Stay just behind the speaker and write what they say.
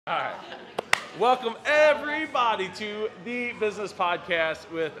All right. Welcome everybody to the Business Podcast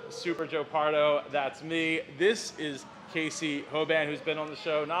with Super Joe Pardo. That's me. This is Casey Hoban, who's been on the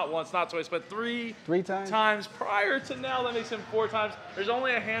show not once, not twice, but three times prior to now. That makes him 4 times. There's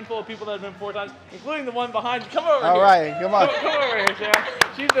only a handful of people that have been 4 times, including the one behind you. Come over here. All right, come on. Come over here, Sam.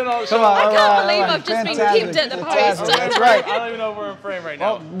 She's been on the show. I can't believe I've just been kept at the post. That's right. I don't even know if we're in frame right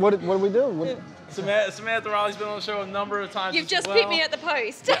now. Well, what do we do? Samantha Raleigh's been on the show a number of times. You've just well. picked me at the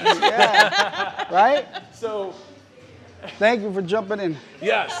post. Yeah. Right? So, thank you for jumping in.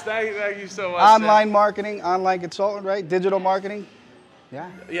 yes, thank you so much. Online marketing, online consultant, right? Digital marketing. Yeah.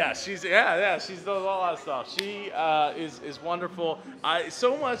 Yeah, she does all that stuff. She is wonderful. I'm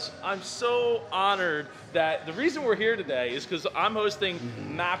so honored that the reason we're here today is because I'm hosting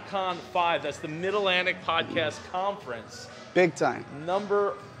MapCon 5. That's the Mid-Atlantic Podcast Conference. Big time.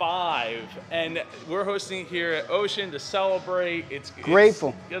 Number 5, and we're hosting it here at Ocean to celebrate.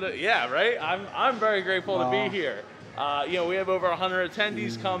 Grateful. Yeah, right. I'm very grateful to be here. We have over 100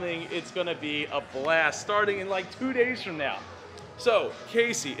 attendees coming. It's going to be a blast starting in like 2 days from now. So,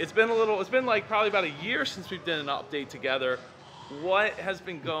 Casey, it's been like probably about a year since we've done an update together. What has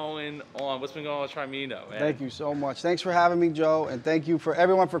been going on? What's been going on with Trimino, man? Thank you so much. Thanks for having me, Joe, and thank you for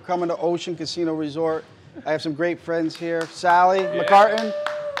everyone for coming to Ocean Casino Resort. I have some great friends here. Sally McCartan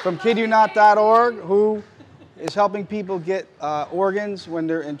from KidYouNot.org, who is helping people get organs when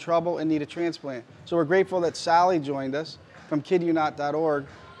they're in trouble and need a transplant. So we're grateful that Sally joined us from KidYouNot.org,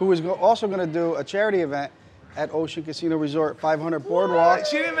 who is also going to do a charity event at Ocean Casino Resort, 500 Boardwalk.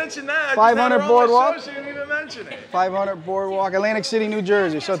 She didn't mention that. 500 Boardwalk. She didn't even mention it. 500 Boardwalk, Atlantic City, New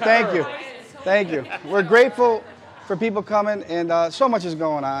Jersey. So thank you. Thank you. We're grateful for people coming, and so much is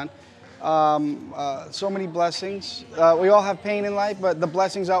going on. So many blessings. We all have pain in life, but the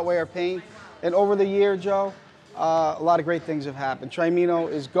blessings outweigh our pain. And over the year, Joe, a lot of great things have happened.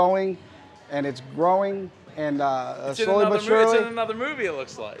 Trimino is going, and it's growing, and slowly but surely. It's in another movie, it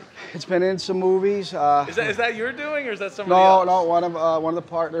looks like. It's been in some movies. Is that your doing, or is that somebody else? No, one of the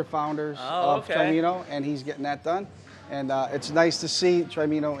partner founders of Trimino, and he's getting that done. And it's nice to see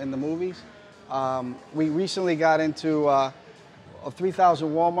Trimino in the movies. We recently got into of 3,000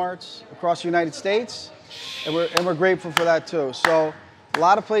 Walmarts across the United States, and we're grateful for that too. So a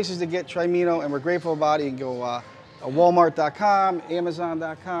lot of places to get Trimino, and we're grateful about it. You can go Walmart.com,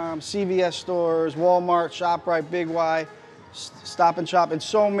 Amazon.com, CVS stores, Walmart, ShopRite, Big Y, Stop and Shop, and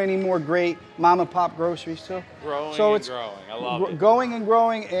so many more great mom and pop groceries too. Growing. I love it. Going and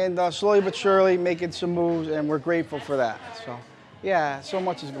growing, and slowly but surely making some moves, and we're grateful for that. So. Yeah, so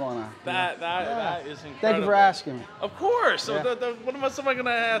much is going on. That is incredible. Thank you for asking me. Of course. Yeah. So what am I going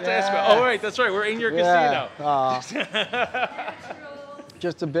to have to ask about? Oh, right, that's right. We're in your casino.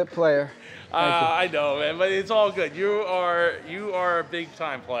 Just a bit player. I know, man, but it's all good. You are a big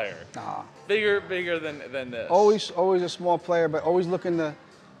time player. Bigger than this. Always a small player, but always looking to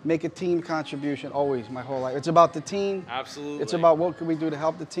make a team contribution. Always, my whole life. It's about the team. Absolutely. It's about what can we do to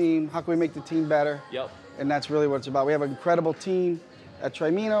help the team. How can we make the team better? Yep. And that's really what it's about. We have an incredible team at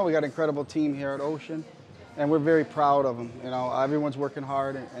Trimino. We got an incredible team here at Ocean, and we're very proud of them. You know, everyone's working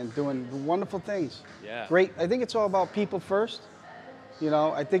hard and doing wonderful things. Yeah. Great. I think it's all about people first. You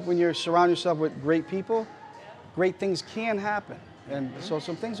know, I think when you surround yourself with great people, great things can happen. And so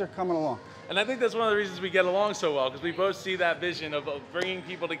some things are coming along. And I think that's one of the reasons we get along so well, because we both see that vision of bringing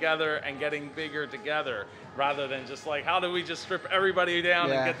people together and getting bigger together, rather than just like, how do we just strip everybody down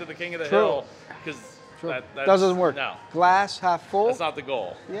and get to the king of the hill? Because that doesn't work. No. Glass half full. That's not the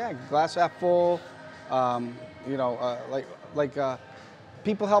goal. Yeah, glass half full.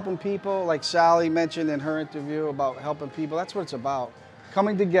 People helping people, like Sally mentioned in her interview about helping people. That's what it's about.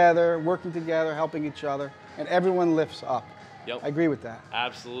 Coming together, working together, helping each other, and everyone lifts up. Yep. I agree with that.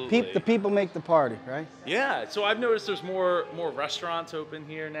 Absolutely. The people make the party, right? Yeah. So I've noticed there's more restaurants open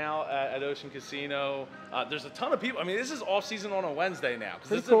here now at Ocean Casino. There's a ton of people. I mean, this is off season on a Wednesday now.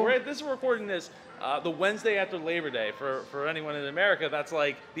 Because we're recording this the Wednesday after Labor Day. For anyone in America, that's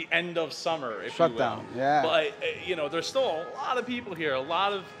like the end of summer, if Shutdown. you will. Yeah. But there's still a lot of people here, a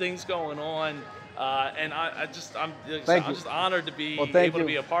lot of things going on. And I'm just honored to be able to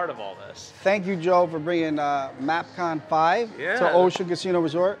be a part of all this. Thank you, Joe, for bringing MapCon 5 to Ocean Casino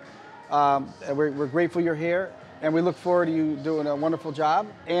Resort. We're grateful you're here, and we look forward to you doing a wonderful job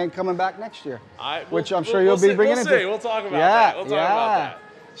and coming back next year, which I'm sure you'll be bringing into. We'll talk about that. We'll talk about that.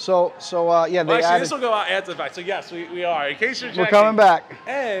 So this will go out after the fact. So yes, we are. In case you're checking, we're coming back.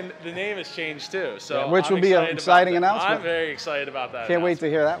 And the name has changed too. So which will be an exciting announcement. I'm very excited about that. Can't wait to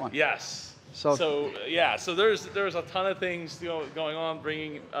hear that one. Yes. So there's a ton of things going on,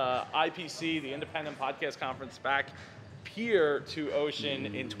 bringing IPC, the Independent Podcast Conference, back here to Ocean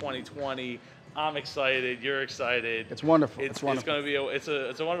in 2020. I'm excited. You're excited. It's wonderful. It's wonderful. going to be it's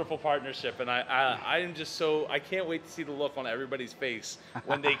a wonderful partnership, and I am just so I can't wait to see the look on everybody's face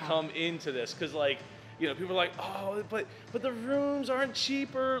when they come into this, because like, you know, people are like, oh, but the rooms aren't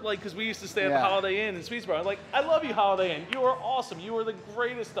cheaper, like, because we used to stay at the Holiday Inn in Swedesboro. I'm like, I love you, Holiday Inn. You are awesome. You are the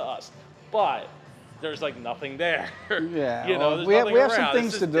greatest to us, but there's like nothing there. Yeah, you know, well, we have some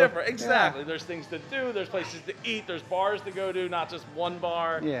things to do. Different. Exactly. Yeah. There's things to do. There's places to eat. There's bars to go to, not just one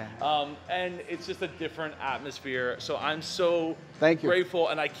bar. Yeah. And it's just a different atmosphere. So I'm so grateful,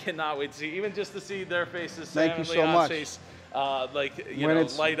 and I cannot wait to see, even just to see their faces. Thank you so much. Face, like, you know,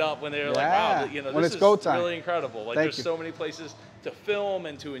 light up when they're like, wow, you know, this is really incredible. Like, there's so many places to film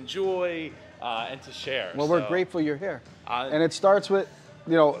and to enjoy and to share. Well, we're grateful you're here. And it starts with,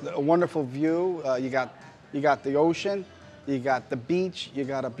 you know, a wonderful view. You got the ocean, you got the beach, you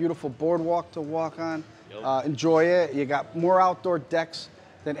got a beautiful boardwalk to walk on. Enjoy it. You got more outdoor decks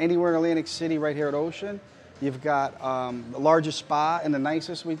than anywhere in Atlantic City right here at Ocean. You've got the largest spa and the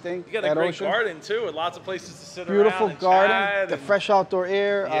nicest, we think. You got a great garden too, with lots of places to sit around. Beautiful garden, the fresh outdoor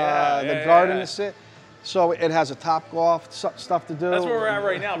air, the garden to sit. So it has a Top Golf, stuff to do. That's where we're at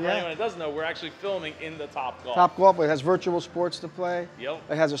right now. For anyone that doesn't know, we're actually filming in the Top Golf. Top Golf, it has virtual sports to play. Yep.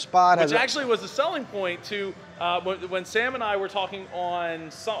 It has a spa. Which actually was the selling point to when Sam and I were talking on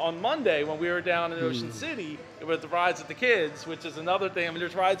Monday when we were down in Ocean City with the rides at the kids, which is another thing. I mean,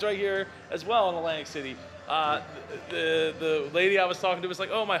 there's rides right here as well in Atlantic City. The lady I was talking to was like,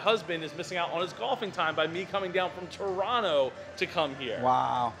 oh, my husband is missing out on his golfing time by me coming down from Toronto to come here.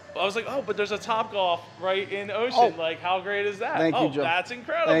 Wow. I was like, oh, but there's a Top Golf right in Ocean. Like, how great is that? Thank you, Joe. That's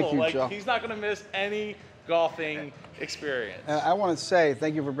incredible. Thank you, like, Joe. He's not going to miss any golfing experience. I want to say,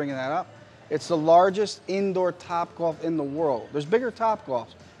 thank you for bringing that up. It's the largest indoor Top Golf in the world. There's bigger Top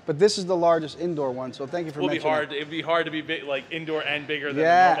Golfs, but this is the largest indoor one, so thank you for mentioning it. It'd be hard to be big, like indoor and bigger than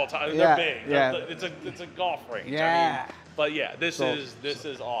a normal Top. They're big. Yeah. It's a golf range. Yeah. I mean, but yeah, this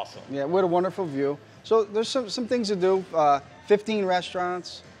is awesome. Yeah, what a wonderful view. So there's some things to do. 15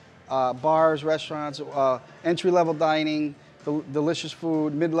 restaurants, bars, restaurants, entry-level dining, delicious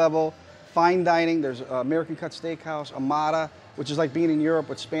food, mid-level, fine dining. There's American Cut Steakhouse, Amada, which is like being in Europe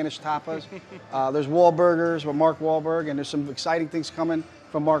with Spanish tapas. There's Wahlburgers with Mark Wahlberg, and there's some exciting things coming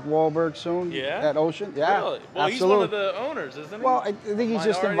from Mark Wahlberg soon at Ocean. Yeah, really? Well, absolutely. He's one of the owners, isn't he? Well, I think he's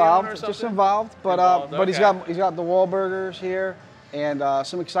just involved. But he's got the Wahlburgers here, and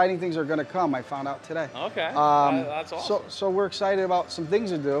some exciting things are going to come. I found out today. Okay, that's awesome. So we're excited about some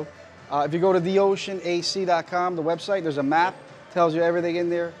things to do. If you go to theoceanac.com, the website, there's a map, tells you everything in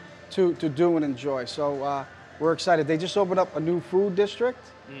there to do and enjoy. So we're excited. They just opened up a new food district.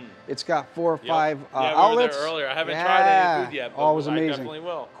 It's got 4 or 5 outlets. We were there earlier. I haven't tried any food yet, but it was amazing. I definitely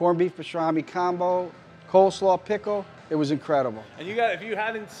will. Corned beef pastrami combo, coleslaw pickle. It was incredible. And if you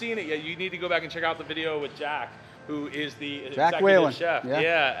haven't seen it yet, you need to go back and check out the video with Jack, who is the Jack executive Whalen. chef.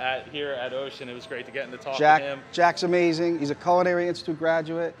 Here at Ocean. It was great to get in to talk to him. Jack's amazing. He's a Culinary Institute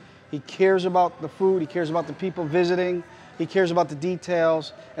graduate. He cares about the food. He cares about the people visiting. He cares about the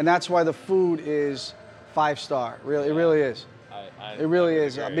details, and that's why the food is 5-star. Really, it really is. It really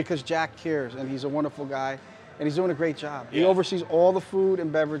is, because Jack cares, and he's a wonderful guy, and he's doing a great job. He oversees all the food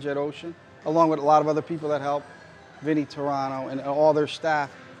and beverage at Ocean, along with a lot of other people that help. Vinny Toronto and all their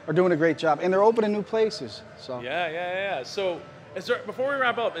staff are doing a great job, and they're opening new places. So yeah. So, before we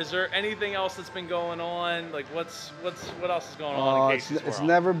wrap up, is there anything else that's been going on? Like, what else is going on in Casey's world? It's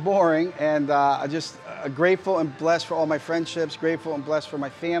never boring, and just grateful and blessed for all my friendships. Grateful and blessed for my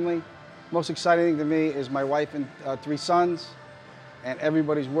family. Most exciting thing to me is my wife and 3 sons. And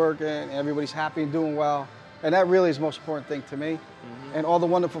everybody's working, and everybody's happy and doing well. And that really is the most important thing to me. And all the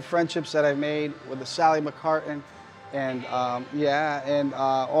wonderful friendships that I've made with the Sally McCartan, and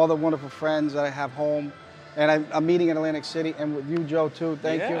all the wonderful friends that I have home. And I'm meeting in Atlantic City, and with you, Joe, too.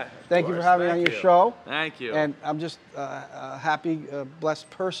 Thank you. Thank you for having me on your show. Thank you. And I'm just a happy, blessed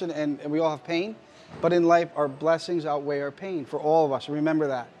person, and we all have pain. But in life, our blessings outweigh our pain for all of us. Remember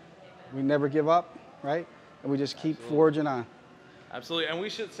that. We never give up, right? And we just keep forging on. Absolutely, and we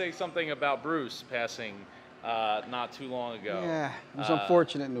should say something about Bruce passing not too long ago. Yeah, it was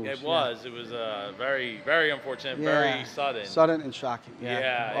unfortunate news. It was very, very unfortunate, very sudden. Sudden and shocking,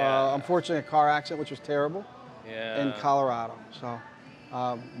 unfortunate car accident, which was terrible, in Colorado. So,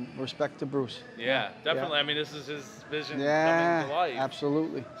 respect to Bruce. Yeah, definitely. I mean, this is his vision coming to life.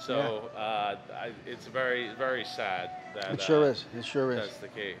 Absolutely. So, it's very, very sad that it sure is. That's the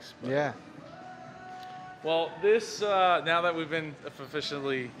case. But. Yeah. Well, this now that we've been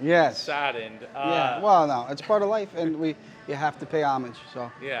officially saddened. Well, no, it's part of life, and you have to pay homage.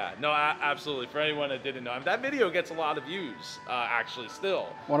 So. Yeah. No, absolutely. For anyone that didn't know, I mean, that video gets a lot of views. Actually, still.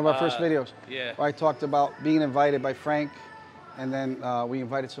 One of our first videos. Yeah. Where I talked about being invited by Frank, and then we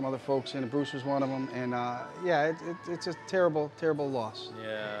invited some other folks in. Bruce was one of them, and yeah, it's a terrible, terrible loss.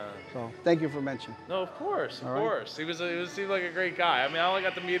 Yeah. So thank you for mentioning. No, of course, of course. He seemed like a great guy. I mean, I only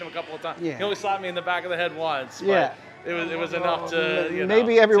got to meet him a couple of times. Yeah. He only slapped me in the back of the head once. But it was enough to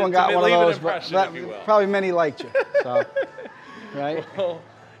maybe everyone got one of those, but if probably many liked you. So, right. Well,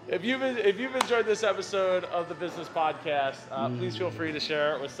 if you've enjoyed this episode of the Business Podcast, please feel free to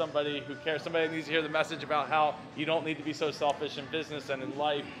share it with somebody who cares, somebody that needs to hear the message about how you don't need to be so selfish in business and in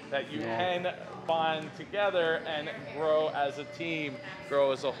life, that you can bond together and grow as a team,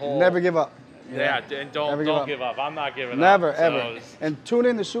 grow as a whole. Never give up. Yeah, and don't give up. I'm not giving up. Never, ever. And tune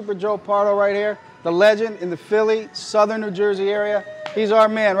in to Super Joe Pardo right here, the legend in the Philly, Southern New Jersey area. He's our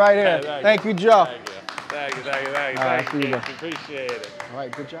man right here. Thank you, Joe. Thank you. Thank you. All right, Appreciate it. All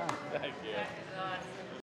right, good job. Thank you.